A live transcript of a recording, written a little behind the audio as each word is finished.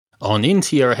On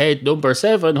Into Your Head number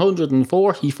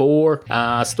 744,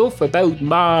 stuff about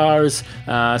Mars,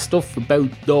 stuff about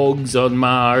dogs on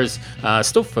Mars,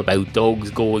 stuff about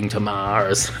dogs going to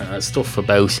Mars, stuff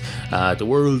about the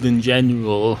world in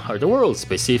general, or the world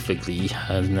specifically,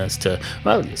 and as to,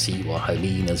 well, you see what I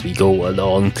mean as we go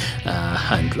along,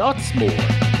 and lots more. Into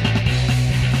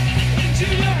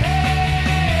your head.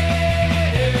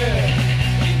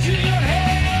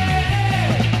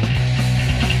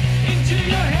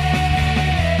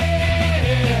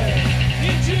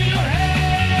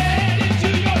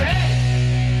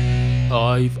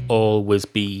 I've always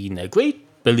been a great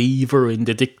believer in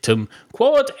the dictum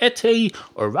quod ete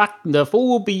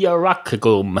arachnophobia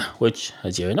racagum, which,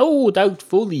 as you're no doubt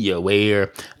fully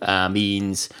aware,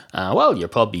 means, well, you're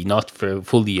probably not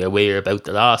fully aware about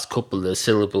the last couple of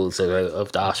syllables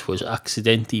of that, which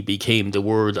accidentally became the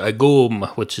word agum,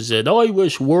 which is an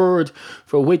Irish word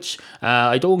for which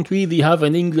I don't really have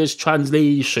an English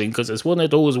translation, because it's one of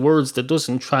those words that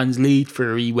doesn't translate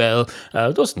very well.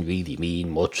 It doesn't really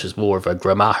mean much. It's more of a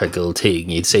grammatical thing.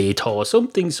 You'd say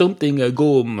something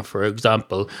agum, for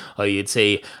example. Or you'd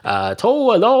say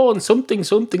toe along something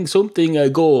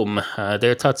agum.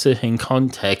 That's it in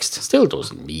context. Still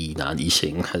doesn't mean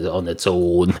anything on its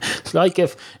own. It's like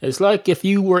if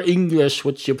you were English,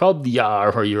 which you probably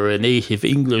are, or you're a native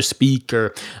English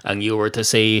speaker, and you were to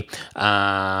say,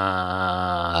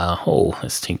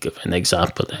 let's think of an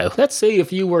example now. Let's say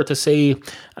if you were to say,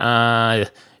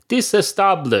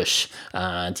 disestablish,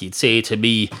 and he'd say to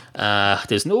me,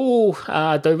 there's no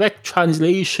direct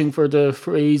translation for the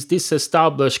phrase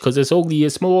disestablish, because it's only a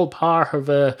small part of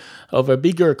a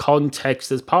bigger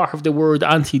context. It's part of the word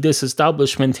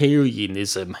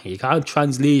anti-disestablishmentarianism. You can't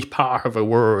translate part of a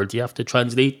word, you have to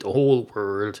translate the whole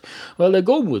word. Well, a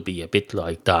gum would be a bit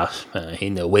like that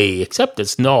in a way, except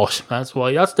it's not. That's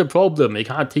the problem. I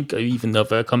can't think even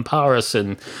of a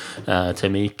comparison to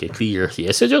make it clear.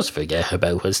 Yes, so just forget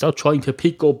about it. Stop trying to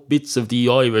pick up bits of the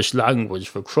Irish language,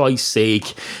 for Christ's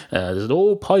sake. There's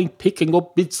no point picking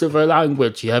up bits of a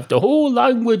language. You have the whole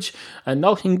language and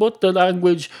nothing but the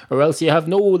language, or else you have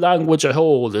no language at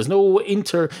all. There's no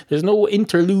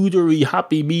interludeary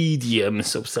happy medium.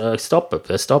 So stop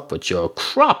with your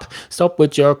crap. Stop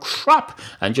with your crap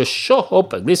and just shut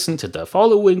up and listen to the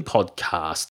following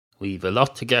podcast. We've a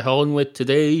lot to get on with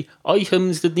today.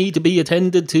 Items that need to be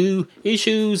attended to,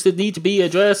 issues that need to be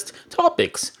addressed,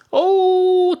 topics.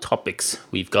 Oh, topics.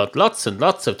 We've got lots and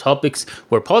lots of topics.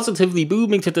 We're positively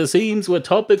booming to the seams with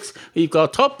topics. We've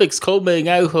got topics coming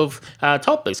out of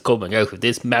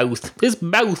this mouth. This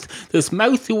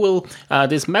mouthful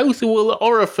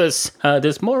orifice.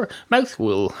 This more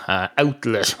mouthful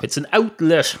outlet. It's an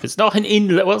outlet. It's not an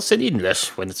inlet. Well, it's an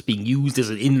inlet when it's being used as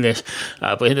an inlet.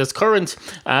 But in its current,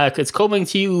 it's coming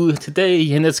to you today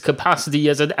in its capacity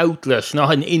as an outlet,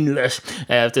 not an inlet.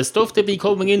 The stuff to be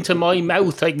coming into my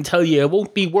mouth, I can tell you, it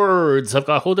won't be words. I've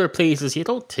got other places. You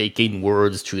don't take in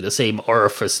words through the same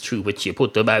orifice through which you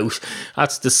put them out.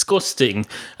 That's disgusting.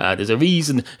 There's a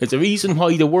reason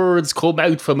why the words come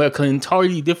out from an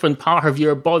entirely different part of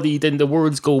your body than the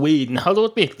words go in. Although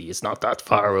admittedly it's not that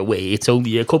far away. It's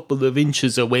only a couple of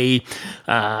inches away,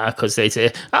 because they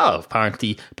say,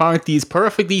 apparently it's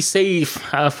perfectly safe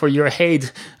for your head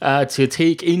to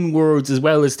take in words as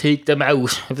well as take them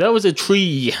out. If there was a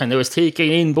tree and it was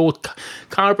taking in both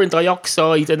carbon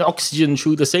dioxide and oxygen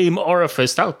through the same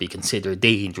orifice, that would be considered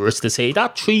dangerous. To say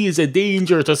that tree is a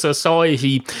danger to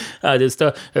society. There's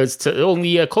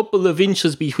only a couple of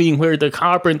inches between where the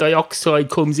carbon dioxide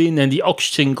comes in and the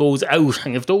oxygen goes out,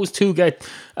 and if those two get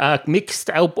mixed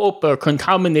up or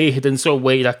contaminated in some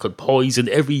way, that could poison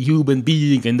every human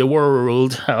being in the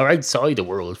world, or outside the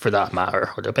world for that matter,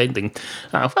 or depending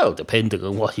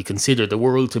on what you consider the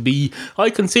world to be. I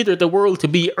consider the world to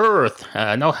be Earth.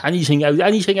 Not anything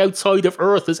outside of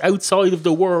Earth is outside of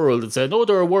the world. It's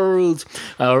another world,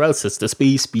 or else it's the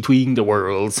space between the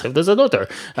worlds. If there's another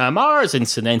Mars,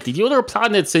 incidentally, the other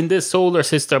planets in this solar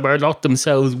system are not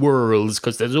themselves worlds,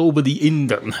 because there's nobody in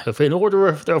them. If in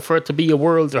order for it to be a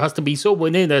world, there has to be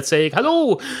someone in it saying,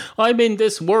 hello, I'm in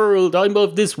this world, I'm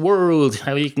of this world.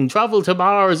 Now, you can travel to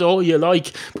Mars all you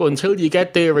like, but until you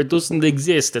get there, it doesn't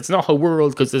exist. It's not a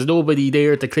world, because there's nobody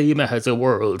there to claim it as a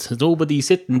world. There's nobody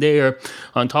sitting there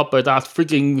on top of that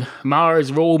frigging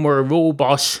Mars rover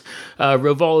robot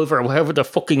revolver, whatever the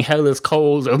fucking hell it's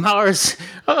called.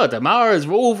 The Mars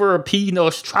rover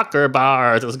peanut tracker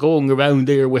bar that's going around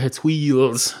there with its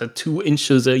wheels at 2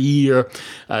 inches a year.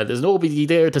 There's nobody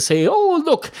there to say, oh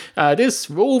look, this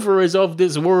rover is of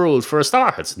this world. For a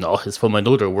start, it's not. It's from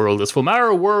another world. It's from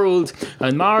our world,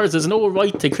 and Mars has no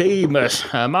right to claim it.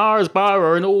 Mars bar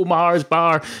or no Mars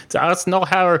bar, that's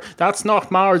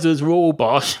not Mars's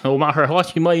robot. No matter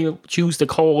what you might choose to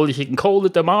call it, you can call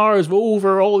it the Mars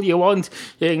rover all you want.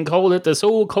 You can call it the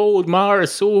so-called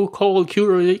Mars, so-called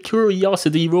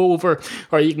Curiosity rover,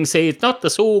 or you can say it's not the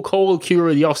so-called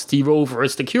Curiosity rover,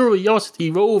 it's the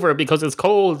Curiosity rover because it's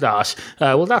called that.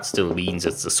 Well, that still means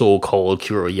it's the so-called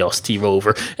Curiosity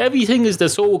rover. Everything is the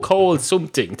so-called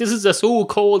something. This is a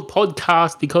so-called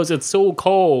podcast because it's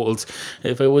so-called.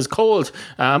 If it was called,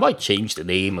 I might change the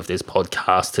name of this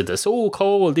podcast to the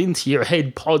so-called Into Your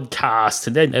Head podcast,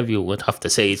 and then everyone would have to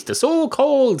say it's the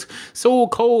so-called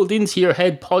Into Your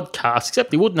Head podcast,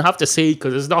 except they wouldn't have to say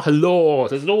because there's not a law.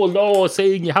 There's no law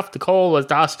saying you have to call it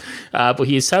that, but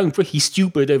he'd sound pretty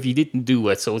stupid if he didn't do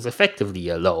it, so it's effectively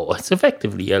a law. It's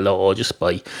effectively a law just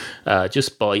by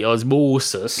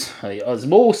osmosis.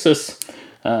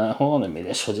 Hold on a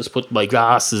minute, I'll just put my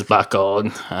glasses back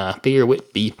on. Bear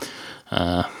with me.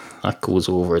 That goes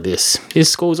over this.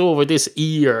 This goes over this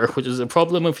ear, which is a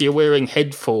problem if you're wearing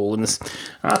headphones.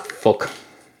 Fuck.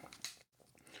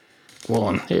 Go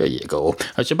on, there you go.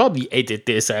 I should probably edit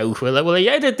this out. Will I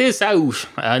edit this out?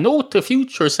 Note to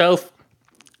future self.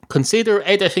 Consider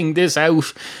editing this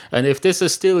out, and if this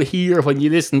is still here when you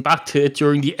listen back to it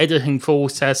during the editing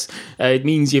process, it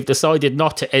means you've decided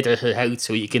not to edit it out,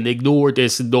 so you can ignore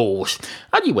this note.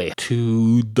 Anyway,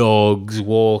 2 dogs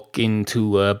walk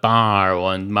into a bar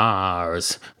on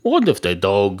Mars. One of the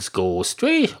dogs goes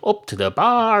straight up to the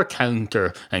bar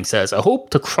counter and says, I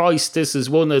hope to Christ this is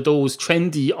one of those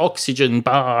trendy oxygen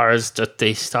bars that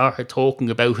they started talking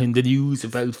about in the news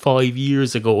about 5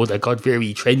 years ago that got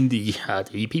very trendy.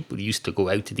 People used to go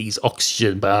out to these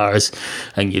oxygen bars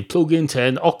and you'd plug into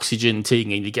an oxygen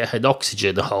thing and you get an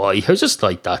oxygen high. It was just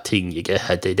like that thing you get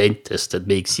at the dentist that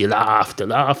makes you laugh, the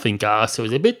laughing gas. It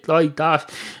was a bit like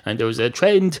that, and there was a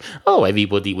trend.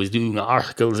 Everybody was doing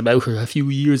articles about it a few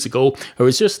years ago. It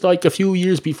was just like a few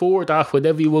years before that when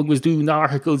everyone was doing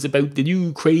articles about the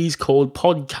new craze called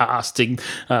podcasting.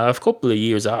 A couple of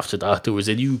years after that, there was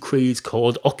a new craze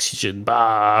called oxygen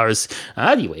bars.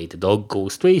 Anyway, the dog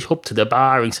goes straight up to the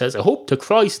bar and says, I hope to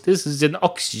Christ this is an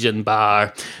oxygen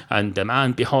bar. And the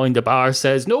man behind the bar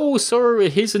says, no sir,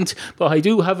 it isn't, but I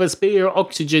do have a spare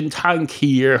oxygen tank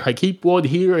here. I keep one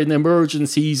here in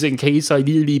emergencies in case I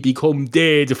nearly become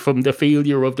dead from the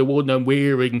failure of the one I'm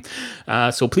wearing.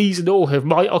 So please know if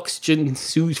my oxygen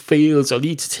suit fails, I'll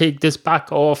need to take this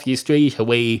back off you straight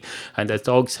away. And the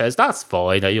dog says, that's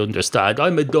fine, I understand.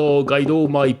 I'm a dog, I know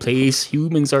my place.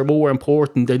 Humans are more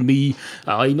important than me.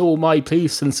 I know my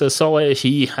place in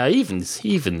society,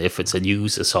 even if it's a new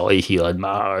society on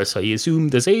Mars. I assume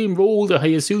the same role that I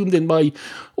assumed in my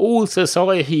old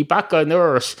society back on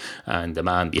Earth. And the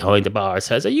man behind the bar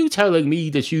says, are you telling me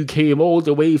that you came all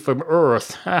the way from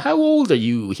Earth? How old are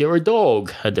you? You're a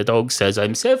dog. And the dog says,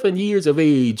 I'm 7 years of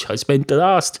age. I spent the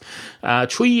last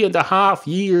 3.5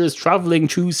 years travelling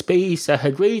through space at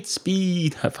a great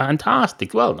speed.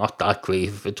 Fantastic. Well, not that great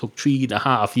if it took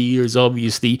 3.5 years,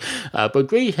 obviously, but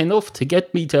great enough to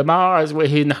get me to Mars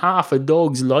within half a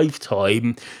dog's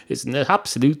lifetime. Isn't it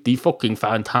absolutely fucking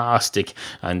fantastic?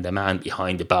 And the man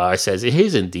behind the bar says, it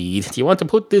is indeed. Do you want to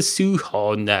put this suit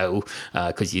on now?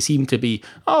 Because you seem to be,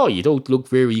 you don't look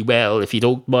very well, if you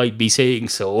don't mind me saying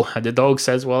so. And the dog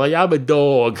says, well, I am a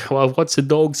dog. Well, what's a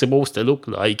dog supposed to look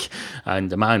like? And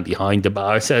the man behind the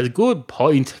bar says, good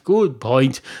point,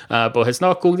 but it's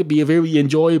not going to be a very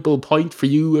enjoyable point for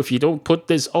you if you don't put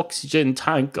this oxygen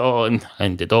tank on.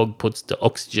 And the dog puts the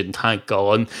oxygen tank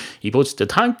on. He puts the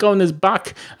tank on his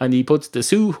back and he puts the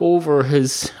suit over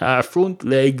his front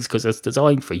legs because it's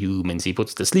designed for humans. He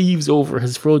puts the sleeves over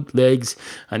his front legs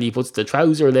and he puts the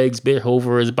trouser legs bit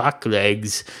over his back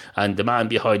legs. And the man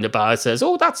behind the bar says,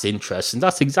 oh, that's interesting.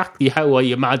 That's exactly how I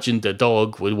imagined the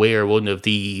dog would wear one of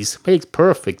these. Makes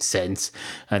perfect sense.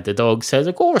 And the dog says,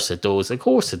 of course it does.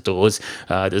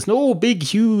 There's no big,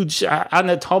 huge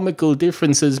anatomical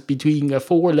differences between a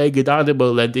four-legged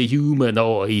animal and a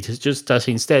humanoid. It's just that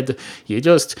instead, you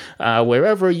just,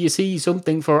 wherever you see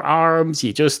something for arms,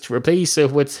 you just replace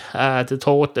it with the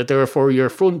thought that they're for your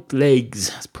front legs.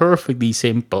 It's perfectly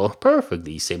simple.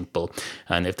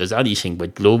 And if there's anything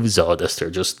with gloves on it, they're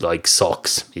just like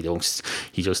socks. You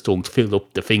just don't fill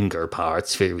up the finger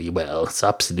parts very well. It's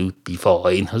absolutely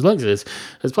fine. As long as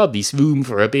there's probably room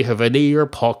for a bit of an air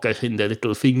pocket in the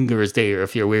little fingers there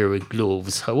if you're wearing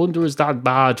gloves. I wonder, is that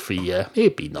bad for you?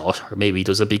 Maybe not. Or maybe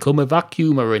does it become a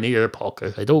vacuum or an air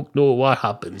pocket? I don't know what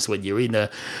happens when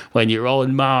you're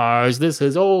on Mars. This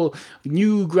is all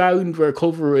new ground we're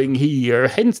covering here,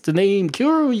 hence the name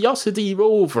Curiosity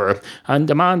Rover. And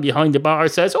the man behind the bar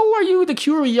says, "Oh, are you the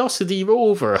Curiosity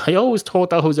Rover? I always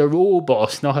thought that was a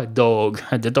robot, not a dog."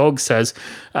 And the dog says,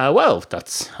 "Well,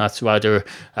 that's rather,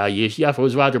 it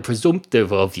was rather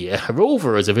presumptive of you. A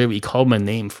rover is a very common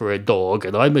name for a dog,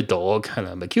 and I'm a dog, and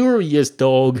I'm a curious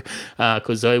dog,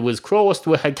 because I was crossed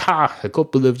with a cat a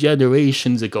couple of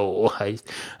generations ago.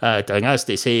 And as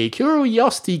they say,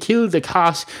 curiosity killed the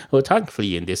cat. Well,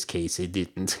 thankfully in this case it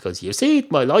didn't, because you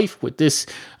saved my life with this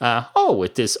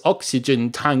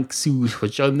oxygen tank suit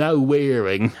which I'm now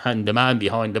wearing." And the man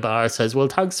behind the bar says, "Well,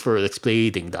 thanks for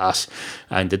explaining that."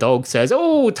 And the dog says,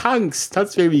 "Oh, thanks,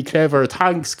 that's very clever,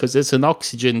 thanks, because it's an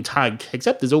oxygen tank,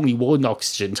 except there's only one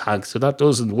oxygen tank, so that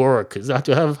doesn't work, because that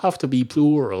have to be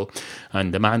plural."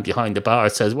 And the man behind the bar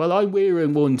says, "Well, I'm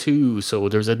wearing one too, so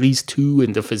there's at least two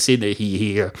in the vicinity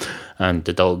here." And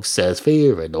the dog says,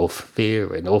 "Fair enough,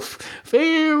 fair enough,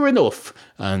 fair enough."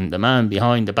 And the man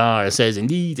behind the bar says,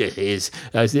 "Indeed it is.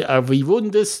 Have we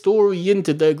run this story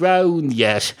into the ground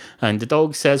yet?" And the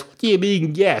dog says, "What do you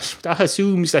mean yet? That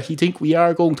assumes that you think we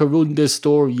are going to run this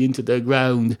story into the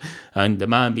ground." And the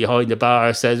man behind the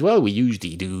bar says, "Well, we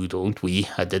usually do, don't we?"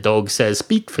 And the dog says,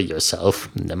 "Speak for yourself."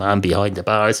 And the man behind the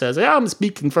bar says, "I am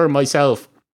speaking for myself.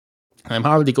 I'm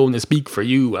hardly going to speak for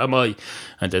you, am I?"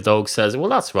 And the dog says, "Well,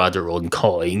 that's rather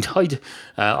unkind.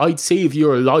 I'd save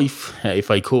your life if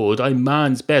I could. I'm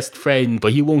man's best friend,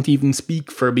 but he won't even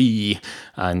speak for me."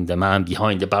 And the man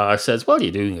behind the bar says, "Well,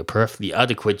 you're doing a perfectly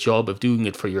adequate job of doing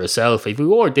it for yourself. If you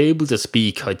weren't able to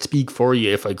speak, I'd speak for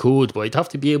you if I could, but I'd have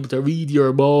to be able to read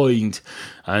your mind."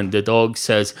 And the dog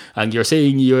says, "And you're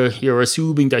saying you're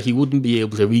assuming that he wouldn't be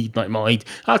able to read my mind?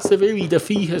 That's the very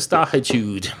defeatist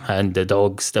attitude." And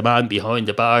the man behind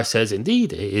the bar says,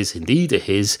 "Indeed it is, indeed it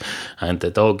is." And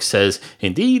the dog says,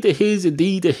 "Indeed it is,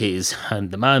 indeed it is."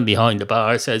 And the man behind the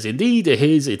bar says, "Indeed it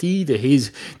is, indeed it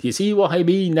is. Do you see what I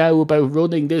mean now about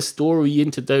running this story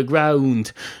into the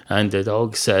ground?" And the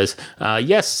dog says,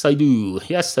 yes I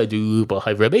do, but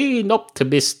I remain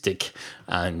optimistic."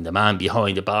 And the man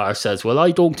behind the bar says, "Well,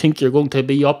 I don't think you're going to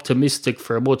be optimistic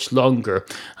for much longer."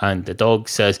 And the dog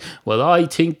says, "Well, I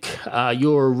think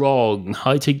you're wrong.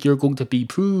 I think you're going to be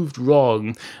proved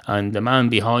wrong." And the man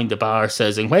behind the bar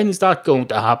says, "And when's that going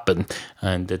to happen?"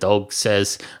 And the dog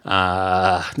says,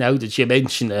 "Now that you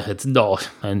mention it, it's not."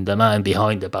 And the man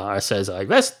behind the bar says, "I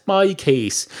rest my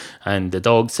case." And the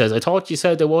dog says, "I thought you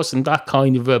said it wasn't that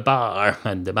kind of a bar."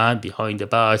 And the man behind the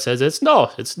bar says, it's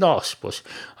not, but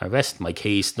I rest my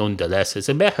case nonetheless. It's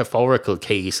a metaphorical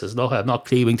case. I'm not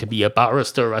claiming to be a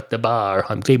barrister at the bar.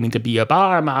 I'm claiming to be a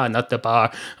barman at the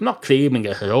bar. I'm not claiming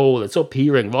it at all. It's up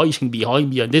here in writing behind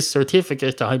me on this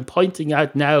certificate that I'm pointing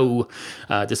at now.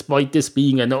 Despite this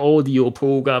being an audio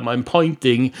program, I'm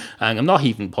pointing, and I'm not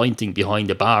even pointing behind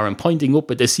the bar. I'm pointing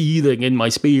up at the ceiling in my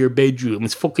spare bedroom.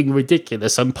 It's fucking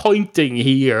ridiculous. I'm pointing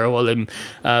here while I'm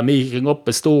making up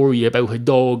a story about a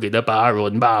dog in a bar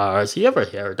on Mars. You ever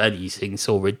heard anything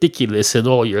so ridiculous in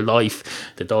all your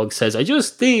life? The dog says, I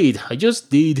just did,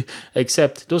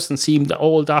 except it doesn't seem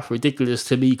all that ridiculous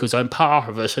to me because I'm part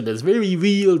of it and it's very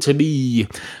real to me.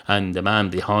 And the man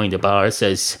behind the bar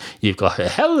says, you've got a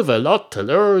hell of a lot to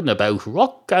learn about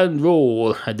rock and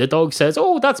roll. And the dog says,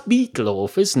 oh, that's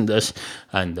meatloaf, isn't it?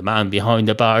 And the man behind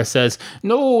the bar says,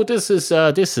 no, this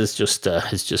is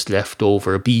just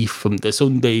leftover beef from the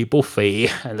Sunday buffet.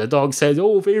 And the dog says,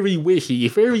 oh, very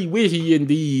witty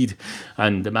indeed.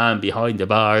 And the man behind the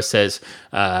bar says,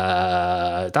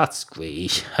 that's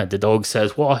great. And the dog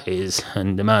says, what is?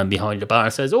 And the man behind the bar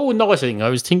says, oh, nothing, I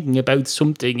was thinking about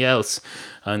something else.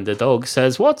 And the dog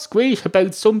says, what's great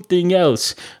about something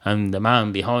else? And the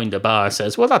man behind the bar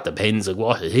says, well, that depends on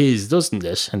what it is, doesn't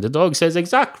it? And the dog says,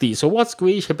 exactly, so what's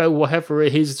great about whatever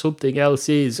it is something else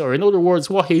is? Or in other words,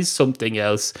 what is something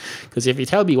else? Because if you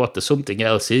tell me what the something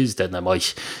else is, then I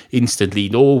might instantly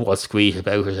know what's great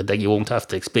about it, and then you won't have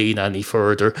to explain any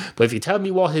further. But if you tell me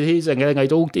what it is, and then I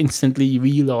don't instantly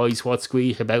realise what's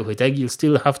great about it, then you'll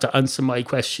still have to answer my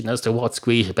question as to what's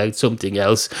great about something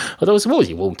else. Although I suppose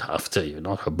you won't have to,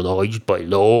 not obliged by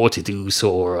law to do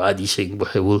so or anything,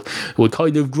 but it would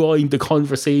kind of grind the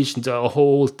conversation to a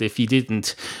halt if you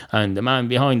didn't. And the man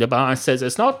behind the bar says,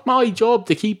 it's not my job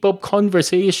to keep up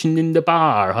conversation in the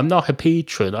bar. I'm not a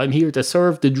patron. I'm here to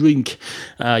serve the drink.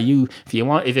 If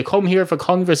you come here for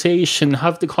conversation,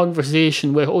 have the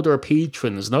conversation with other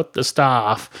patrons, not the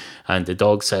staff. And the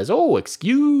dog says, oh,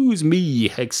 excuse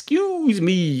me,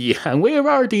 and where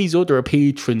are these other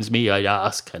patrons, may I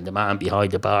ask? And the man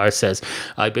behind the bar says,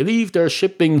 I believe they're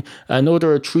shipping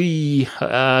another 3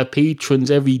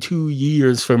 patrons every 2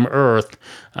 years from Earth.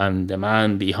 And the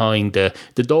man behind the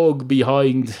dog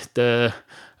behind the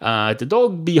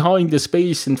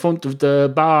space in front of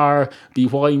the bar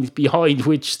behind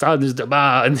which stands the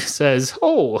man says,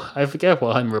 oh, I forget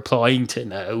what I'm replying to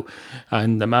now.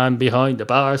 And the man behind the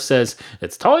bar says,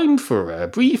 it's time for a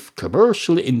brief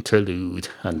commercial interlude,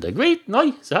 and a great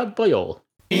night is had by all.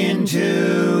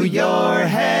 Into your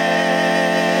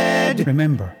head.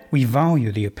 Remember, we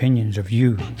value the opinions of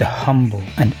you, the humble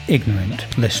and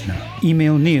ignorant listener.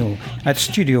 Email Neil at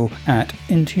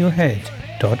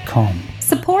studio@intoyourhead.com.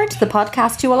 Support the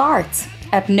Podcastual Arts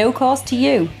at no cost to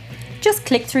you. Just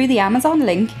click through the Amazon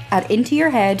link at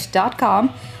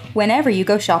intoyourhead.com whenever you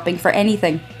go shopping for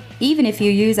anything, even if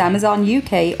you use Amazon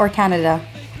UK or Canada.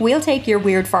 We'll take your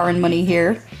weird foreign money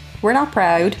here. We're not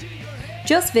proud.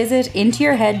 Just visit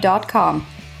intoyourhead.com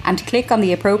and click on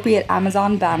the appropriate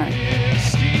Amazon banner.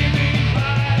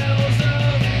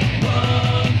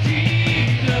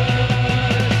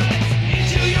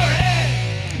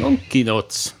 Monkey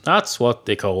nuts, that's what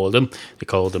they call them. They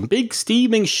call them big,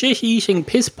 steaming, shit-eating,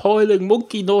 piss-piling,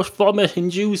 monkey nut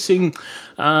vomit-inducing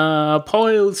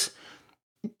piles.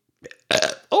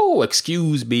 Oh,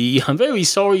 excuse me. I'm very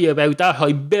sorry about that.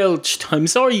 I belched. I'm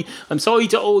sorry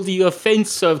to all the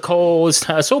offence I've caused.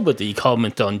 Somebody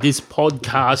comment on this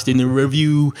podcast in a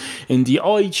review in the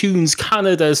iTunes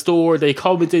Canada store. They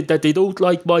commented that they don't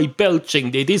like my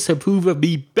belching. They disapprove of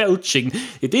me belching.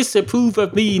 They disapprove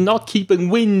of me not keeping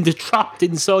wind trapped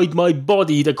inside my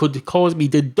body that could cause me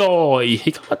to die.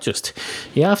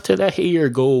 You have to let air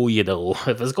go, you know.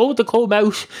 If it's going to come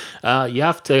out, you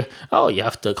have to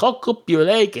cock up your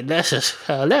leg and let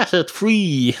it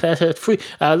free.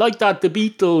 Like that, the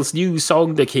Beatles' new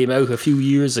song that came out a few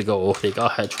years ago. They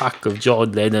got a track of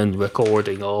John Lennon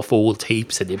recording off old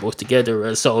tapes and they put together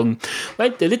a song.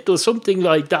 Went a little something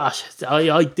like that. I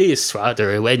like this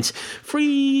rather. It went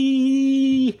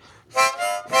free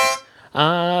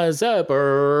as a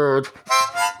bird.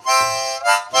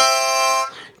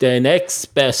 The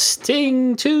next best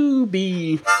thing to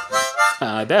be.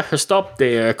 I better stop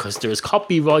there because there's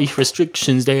copyright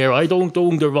restrictions there. I don't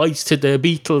own the rights to the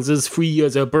Beatles as free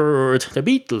as a bird. The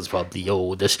Beatles probably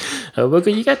own it. Well,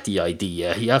 you get the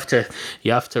idea. You have to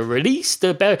release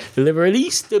the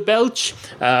belch.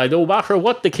 No matter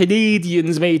what the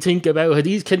Canadians may think about it.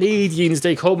 These Canadians,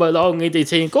 they come along and they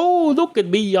think, oh, look at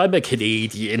me, I'm a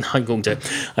Canadian. I'm going to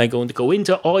go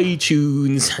into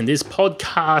iTunes and this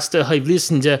podcast that I've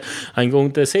listened to. I'm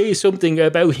going to say something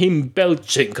about him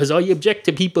belching because I object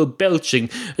to people belching.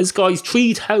 This guy's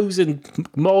 3,000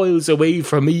 miles away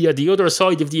from me at the other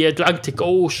side of the Atlantic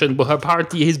Ocean, but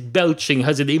apparently his belching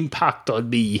has an impact on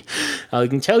me. I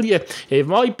can tell you, if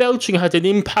my belching had an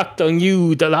impact on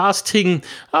you, the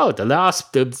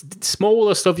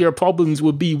smallest of your problems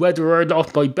would be whether or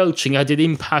not my belching had an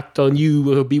impact on you.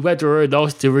 It would be whether or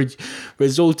not the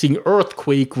resulting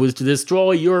earthquake was to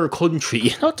destroy your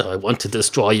country. Not that I want to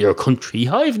destroy your country.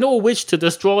 I have no wish to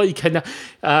destroy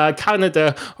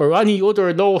Canada or any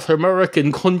other North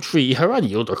American country, or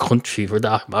any other country for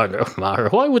that matter.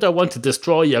 Why would I want to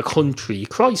destroy a country?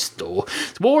 Christ, though.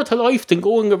 It's more to life than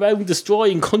going around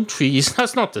destroying countries.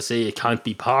 That's not to say it can't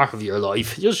be part of your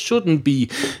life. It just shouldn't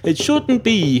be. It shouldn't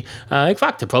be. In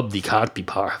fact, it probably can't be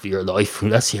part of your life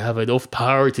unless you have enough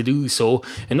power to do so.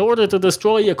 In order to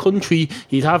destroy a country,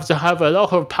 you'd have to have a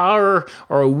lot of power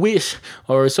or wit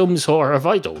or some sort of,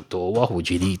 I don't know, what would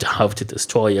you need to have to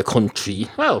destroy a country?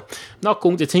 Well, I'm not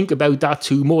going to think about that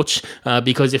too much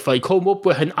because if I come up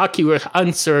with an accurate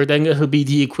answer, then it'll be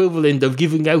the equivalent of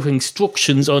giving out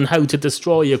instructions on how to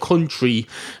destroy a country,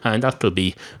 and that'll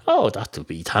be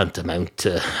tantamount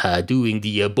to doing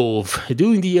the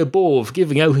above,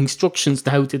 giving out instructions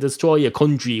on how to destroy a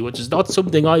country, which is not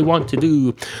something I want to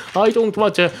do. I don't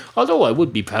want to, although I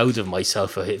would be proud of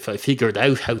myself if I figured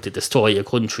out how to destroy a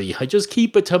country. I just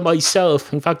keep it to myself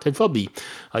myself. In fact,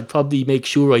 I'd probably make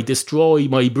sure I destroy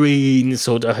my brain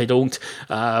so that I don't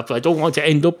want to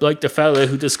end up like the fella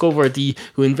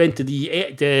who invented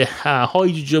the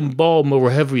hydrogen bomb or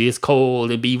whatever it's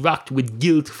called, and be racked with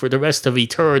guilt for the rest of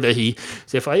eternity.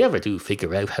 So if I ever do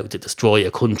figure out how to destroy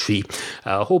a country,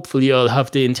 hopefully I'll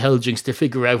have the intelligence to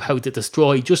figure out how to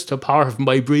destroy just a part of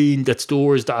my brain that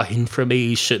stores that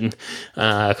information.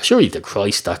 Surely to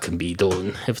Christ that can be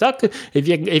done.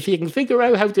 If you can figure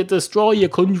out how to destroy a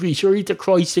country, surely to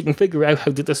Christ you can figure out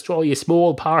how to destroy a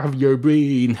small part of your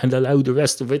brain and allow the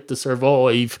rest of it to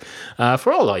survive.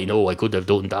 For all I know, I could have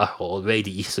done that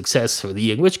already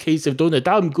successfully, in which case I've done a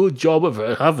damn good job of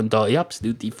it, haven't I?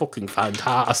 Absolutely fucking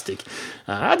fantastic.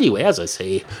 Anyway, as I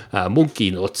say,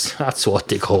 monkey nuts, that's what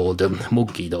they call them,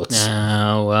 monkey nuts.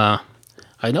 Now,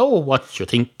 I know what you're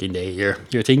thinking there.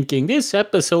 You're thinking this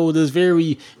episode is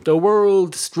very the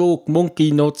world stroke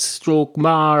monkey nuts stroke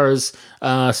Mars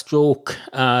stroke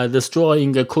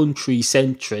destroying a country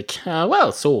centric.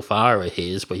 Well, so far it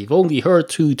is, but you've only heard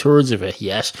 2/3 of it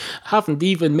yet. I haven't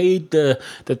even made the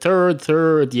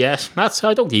third yet.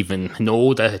 I don't even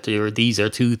know that these are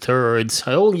 2/3.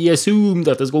 I only assume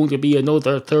that there's going to be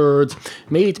another third.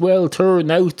 May it well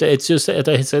turn out that it's just that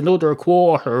it's another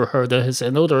quarter or that it's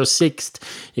another sixth.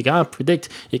 You can't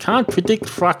predict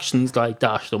fractions like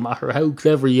that, no matter how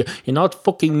clever you're not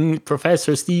fucking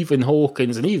Professor Stephen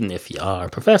Hawking, and even if you are,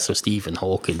 Professor Stephen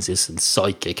Hawking isn't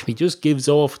psychic. He just gives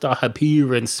off that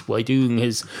appearance by doing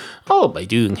his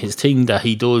thing that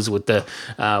he does with the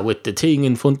thing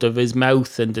in front of his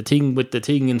mouth and the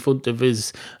thing in front of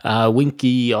his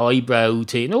winky eyebrow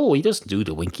thing. No, he doesn't do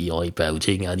the winky eyebrow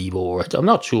thing anymore. I'm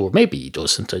not sure. Maybe he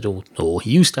doesn't. I don't know.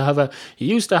 He used to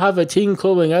have a thing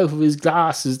coming out of his glasses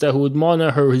that would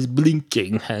monitor his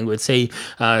blinking and would say,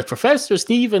 Professor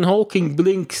Stephen Hawking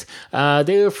blinks,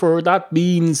 therefore that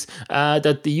means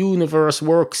that the universe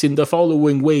works in the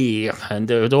following way, and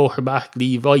they would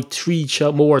automatically write 3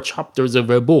 more chapters of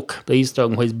a book based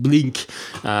on his blink.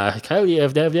 I tell you,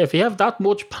 if you have that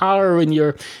much power in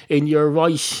your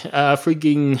right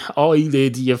frigging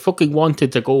eyelid, you fucking want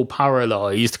it to go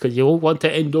paralyzed, because you won't want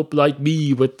to end up like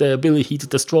me with the ability to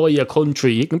destroy a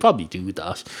country. You can probably do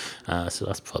that. So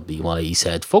that's probably why he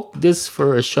said, fuck this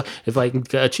for a shot. If I can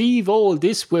achieve all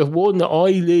this with one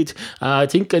eyelid, I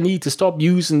think I need to stop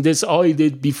using this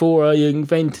eyelid before I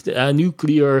invent the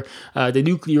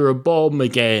nuclear bomb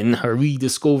again, or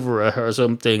rediscover it or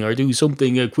something, or do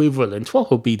something equivalent. What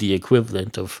would be the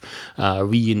equivalent of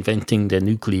reinventing the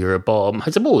nuclear bomb?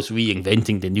 I suppose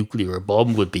reinventing the nuclear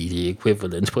bomb would be the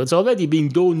equivalent, but it's already being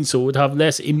done, so it would have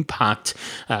less impact.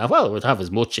 It would have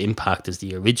as much impact as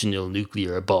the original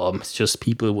nuclear bomb. It's just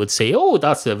people would say, oh,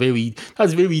 that's very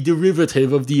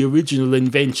derivative of the original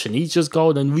invention. He's just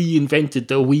gone and reinvented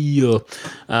the wheel.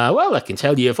 Well, I can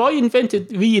tell you, if I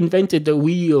reinvented the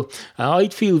wheel,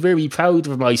 I'd feel very proud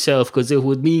of myself, because it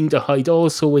would mean that I'd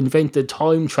also invented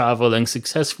time travel and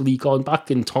successfully gone back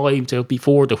in time to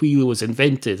before the wheel was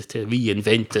invented to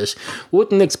reinvent it.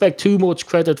 Wouldn't expect too much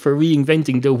credit for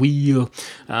reinventing the wheel,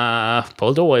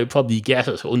 although I'd probably get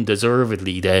it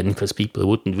undeservedly then, because people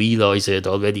wouldn't realise it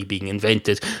already being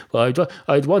invented. But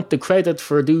I'd want the credit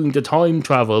for doing the time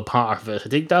travel part of it. I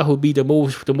think that would be the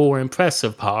more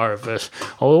impressive part of it.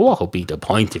 Or what would be the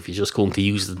point if you're just going to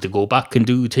use it to go back and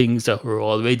do things that were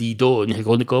already done? You're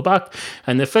going to go back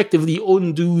and effectively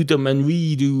undo them and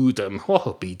redo them. What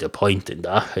would be the point in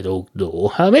that? I don't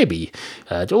know. Maybe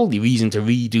the only reason to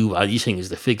redo anything is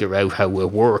to figure out how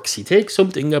it works. You take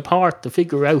something apart to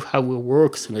figure out how it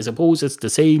works, and I suppose it's the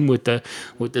same with the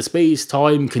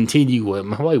space-time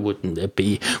continuum. Why wouldn't it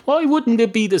be? Why wouldn't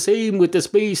it be the same with the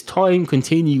space-time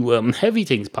continuum?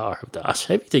 Everything's part of that.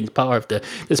 Everything's part of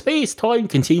the space-time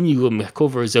continuum.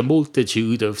 Covers a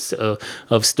multitude of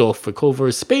stuff. It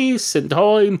covers space and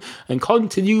time and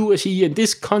continuity and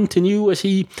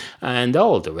discontinuity and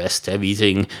all the rest.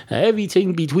 Everything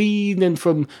between and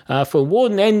from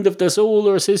one end of the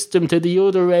solar system to the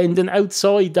other end and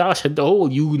outside that, and the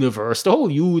whole universe,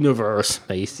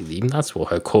 basically. That's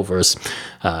what it covers.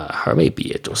 Or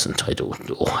maybe it doesn't. I don't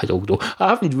know. I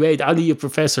haven't read any of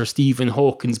Professor Stephen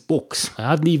Hawking's books. I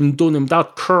haven't even done him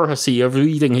that courtesy of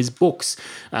reading his books.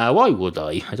 Why would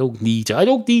I? I don't need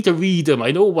to read them.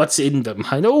 I know what's in them.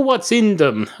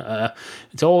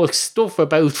 It's all stuff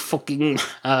about fucking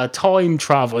time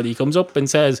travel. He comes up and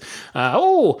says,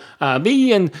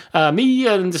 me and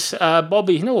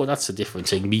Bobby. No, that's a different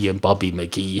thing. Me and Bobby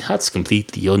McGee. That's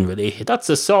completely unrelated. That's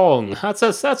a song.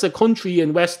 That's a country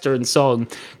and western song.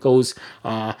 Goes,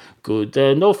 good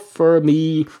enough for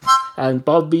me and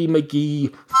Bobby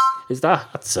McGee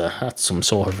that's some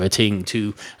sort of a thing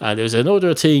too. There's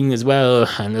another thing as well,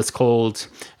 and it's called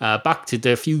Back to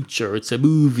the Future. It's a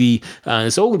movie, and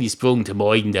it's only sprung to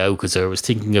mind now because I was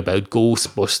thinking about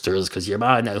Ghostbusters, because your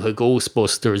man out of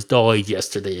Ghostbusters died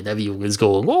yesterday, and everyone was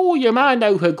going, "Oh, your man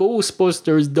out of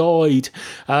Ghostbusters died."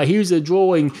 Here's a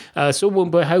drawing.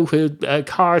 Someone put out a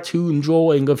cartoon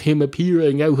drawing of him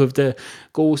appearing out of the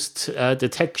ghost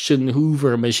detection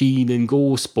Hoover machine in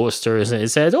Ghostbusters, and it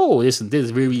said, "Oh, isn't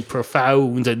this very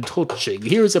profound and touching?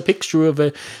 Here's a picture of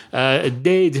a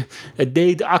dead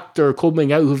actor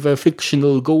coming out of a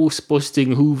fictional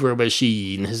ghost-busting Hoover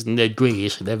machine. Isn't it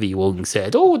great?" And everyone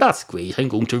said, "Oh, that's great. I'm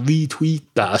going to retweet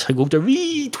that. I'm going to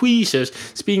retweet it.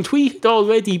 It's being tweeted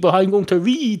already, but I'm going to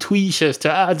retweet it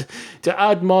to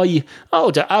add my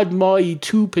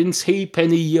 2 pence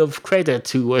halfpenny of credit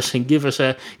to it, and give it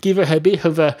a bit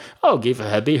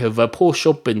of a push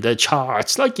up in the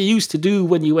charts, like you used to do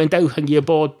when you went out and you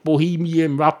bought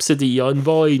Bohemian Rhapsody on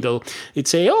vinyl. You'd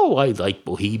say, 'Oh, I like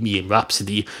Bohemian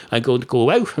Rhapsody. I'm going to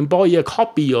go out and buy a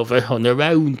copy of it on a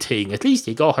round thing.' At least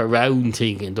you got a round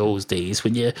thing in those days.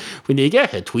 When you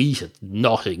get a tweet, it's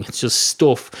nothing. It's just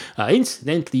stuff.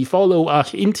 Incidentally, follow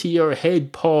at Into Your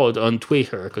Head Pod on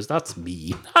Twitter, because that's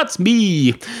me.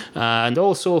 And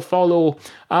also follow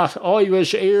at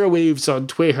Irish Airwaves on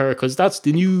Twitter, because that's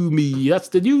the new me.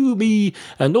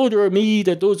 Another me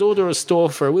that does other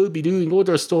stuff, or will be doing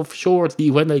other stuff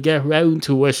shortly when I get round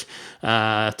to it.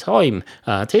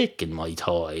 Taking my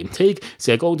time. It's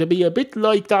going to be a bit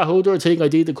like that other thing I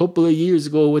did a couple of years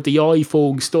ago with the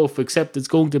iPhone stuff, except it's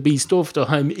going to be stuff that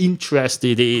I'm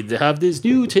interested in. I have this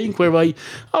new thing where I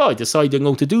decide I'm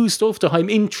going to do stuff that I'm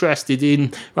interested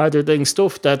in, rather than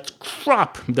stuff that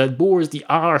bores the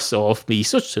arse off me,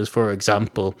 such as, for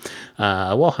example,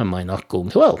 what am I not going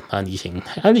to? Well, anything.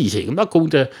 I'm not going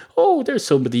to, there's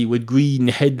somebody with green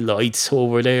headlights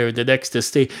over there in the next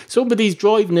estate. Somebody's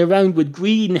driving around with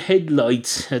green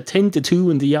headlights at 10 to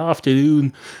 2 in the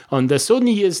afternoon on the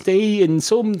sunniest day in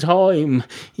some time.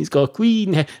 He's got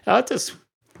green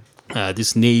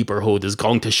this neighbourhood has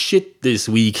gone to shit this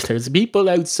week. There's people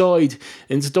outside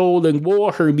installing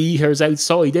water meters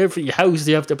outside every house.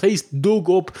 They have the place dug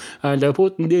up and they're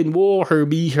putting in water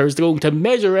meters. They're going to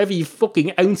measure every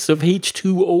fucking ounce of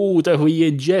H2O that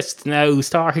we ingest now,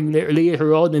 starting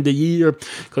later on in the year,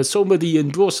 because somebody in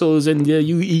Brussels and the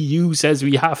EU says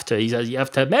we have to. He says you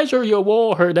have to measure your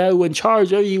water now and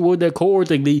charge everyone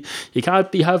accordingly. You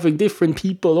can't be having different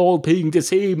people all paying the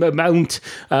same amount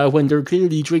when they're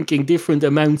clearly drinking different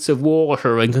amounts of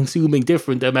water and consuming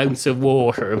different amounts of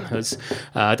water.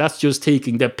 That's just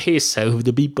taking the piss out of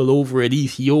the people over in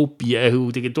Ethiopia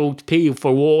who they don't pay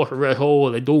for water at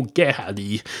all and don't get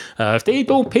any. If they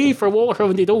don't pay for water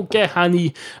and they don't get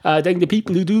any, then the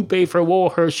people who do pay for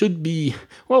water should be,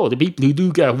 the people who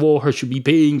do get water should be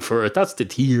paying for it. That's the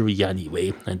theory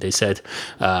anyway. And they said,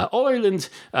 Ireland,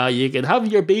 you can have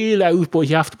your bailout, but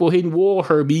you have to put in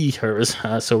water meters.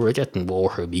 So we're getting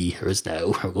water meters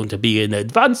now. We're going to be an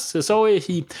advanced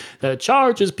society that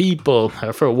charges people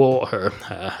for water.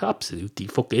 Absolutely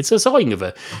fuck it. It's a sign of the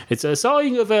world. It's a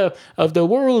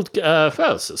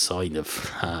sign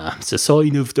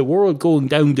of the world going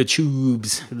down the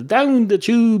tubes,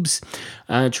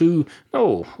 through.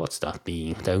 Oh, what's that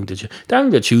mean? Down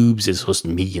the tubes. It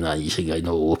doesn't mean anything, I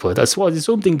know, but that's what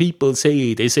something people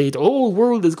say. They say the whole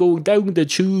world is going down the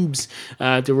tubes.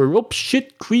 They were up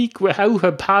shit creek without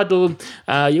a paddle.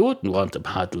 You wouldn't want to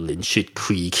paddle in shit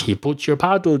creek. You put your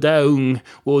paddle down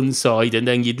one side and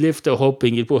then you'd lift it up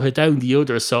and you'd put it down the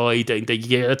other side, and then you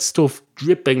get stuff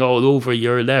dripping all over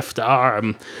your left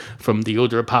arm from the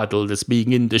other paddle that's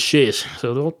being in the shit.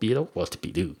 So you don't want to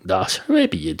be doing that.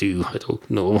 Maybe you do, I don't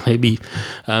know. Maybe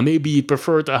you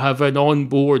prefer to have an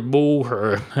onboard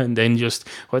motor and then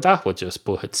that would just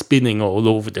put it spinning all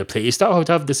over the place. That would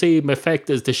have the same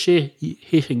effect as the shit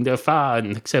hitting the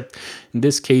fan, except in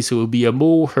this case it would be a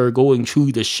motor going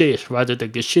through the shit rather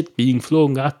than the shit being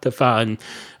flung at the fan.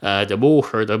 The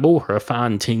motor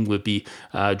fan thing would be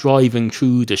driving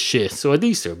through the shit. So at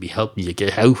least it would be helping you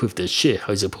get out of the shit,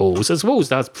 I suppose. I suppose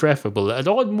that's preferable. An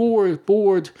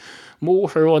onboard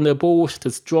motor on a boat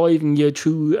that's driving you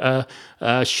through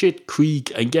shit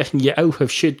creek and getting you out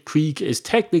of shit creek is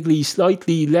technically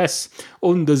slightly less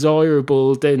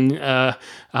undesirable than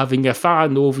having a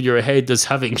fan over your head that's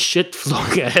having shit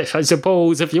flung at it, I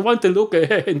suppose, if you want to look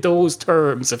at it in those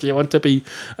terms, if you want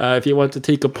to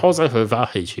take a positive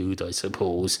attitude, I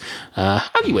suppose.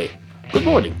 Anyway, good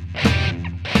morning.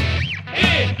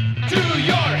 Into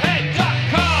your head.